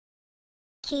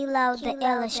Kilo the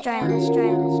illustrator.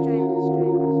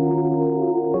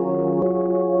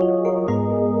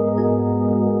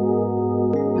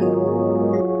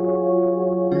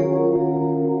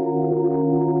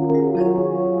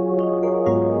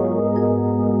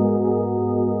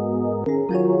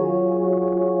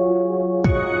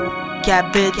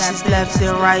 Got bitches left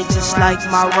and right just like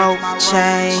my rope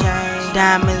chain.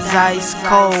 Diamonds ice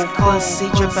cold, pussy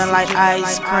dripping like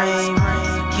ice cream.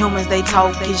 Humans they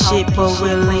talking shit but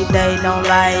really they don't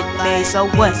like me. So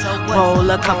what? Roll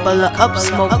a couple of up,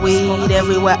 smoke weed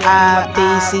everywhere I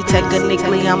be. See,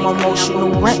 technically I'm emotional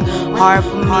wreck. Hard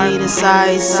for me to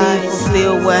sight see,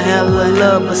 fulfill with hella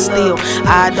love, but still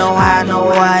I don't have no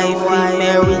wifey.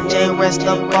 Mary Jane rest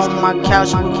up on my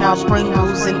couch with my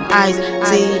Pringles and ice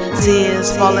tea.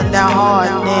 Tears falling down hard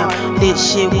now.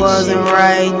 This shit wasn't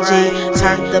right, G.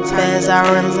 Turned up as I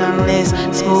reminisce.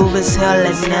 Smooth as hell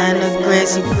like 9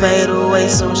 degrees. You fade away,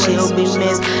 soon she'll be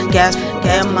missed. Gasp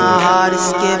and my heart it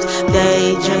skips.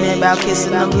 Daydreaming about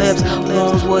kissing them lips.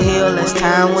 Wounds will heal as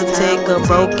time will take. A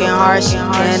broken heart she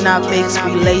cannot fix.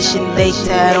 Relation they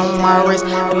tat on my wrist.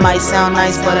 It might sound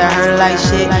nice but it hurt like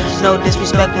shit. No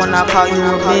disrespect when I call you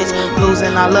a bitch.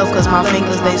 Losing our love cause my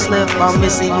fingers they slip. I'm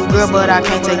missing you girl but I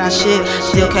can't take the shit.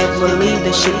 Still can't believe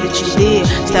the shit that you did.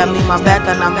 Stab me in my back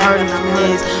and I'm hurting from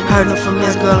this. Hurting from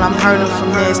this girl, I'm hurting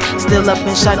from this. Still up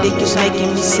in shot, dick is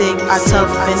making me sick. I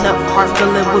toughen up, heart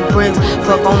filling with bricks.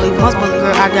 Fuck only once, but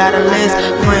girl, I got a list.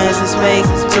 Friends is fake,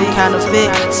 too counterfeit.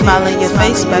 Smile in your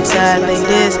face, backside like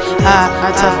this.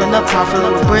 I toughen up, heart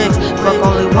filling with bricks. Fuck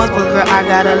only once, but girl, I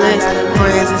got a list.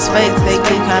 Friends is fake, they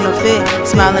too counterfeit.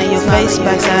 Smile in your face,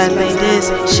 backside like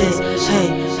this. Shit,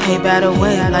 hey, by the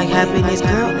way, like happiness,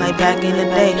 girl, like back in the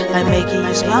day. Like making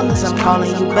you smile as I'm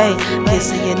calling you babe.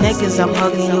 Kissing your neck as I'm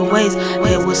hugging your waist.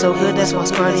 It was so good, that's why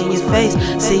squirting your face.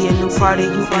 See a new part of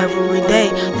you every day.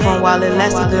 From while it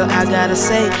lasted, girl, I gotta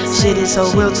say, shit is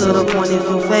so real to the point it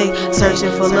feel fake.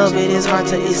 Searching for love, it is hard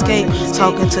to escape.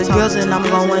 Talking to girls and I'm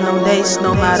going on dates.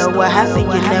 No matter what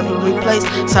happened, you never replace.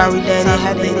 Sorry that it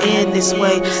had to end this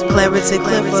way. Clarity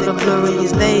clear for the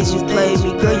blurriest days. You played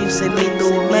me, girl, you sent me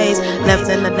through a maze. Left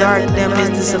in the dark, damn, is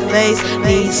this a phase?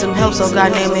 Need some help, so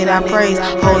God damn it, I praise.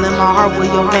 Holding my heart where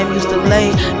your name used to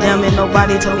lay. Damn it,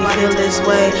 nobody told me feel this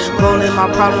way. Rolling my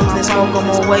problems and smoke them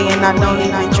away. And I don't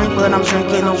even drink, but I'm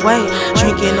drinking away.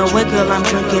 Drinking away, girl, I'm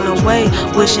drinking away.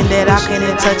 Wishing that I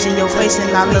couldn't touch in your face.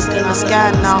 And I look in the sky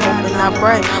and I hope and I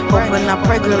pray. Hoping I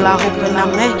pray, girl, I hope and I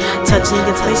may. Touching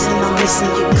your face and I'm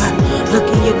missing you, girl.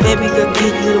 Looking your baby, girl,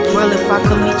 give you the world. If I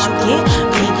could meet you again,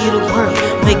 give you the world.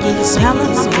 Making you smile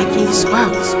and I'm making you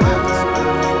smile.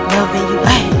 Loving you,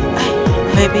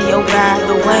 baby, you're by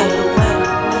the way.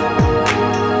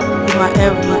 You my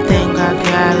everything, I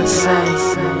gotta say.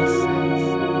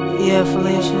 Yeah,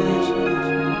 Felicia.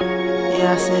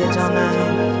 Yeah, I said your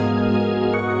name.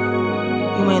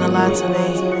 You mean a lot to me.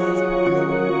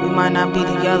 We might not be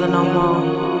together no more,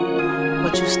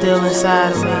 but you still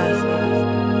inside of me.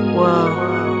 Well,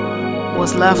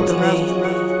 what's left of me.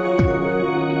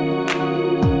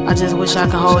 I just wish I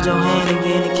could hold your hand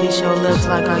again and kiss your lips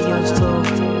like I used to.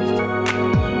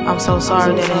 I'm so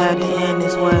sorry that it had to end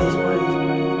this way.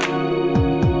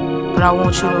 But I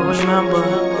want you to remember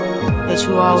that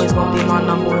you always gonna be my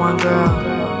 #1 girl.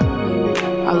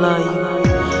 I love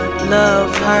you.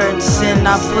 Love hurts and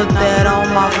I put that on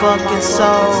my fucking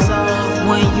soul.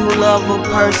 When you love a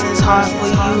person, it's hard for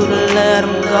you to let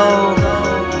them go.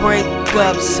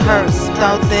 Breakups hurt,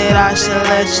 thought that I should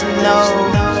let you know.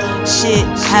 Shit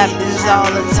happens all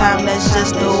the time, that's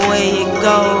just the way it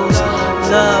goes.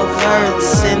 Love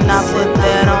hurts and I put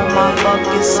that on my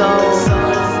fucking soul.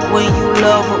 When you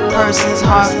love a person, it's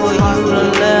hard for you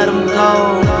to let them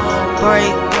go.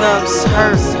 Breakups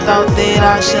hurt, thought that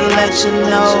I should let you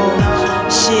know.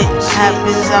 Shit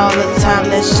happens all the time,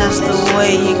 that's just the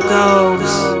way it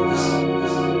goes.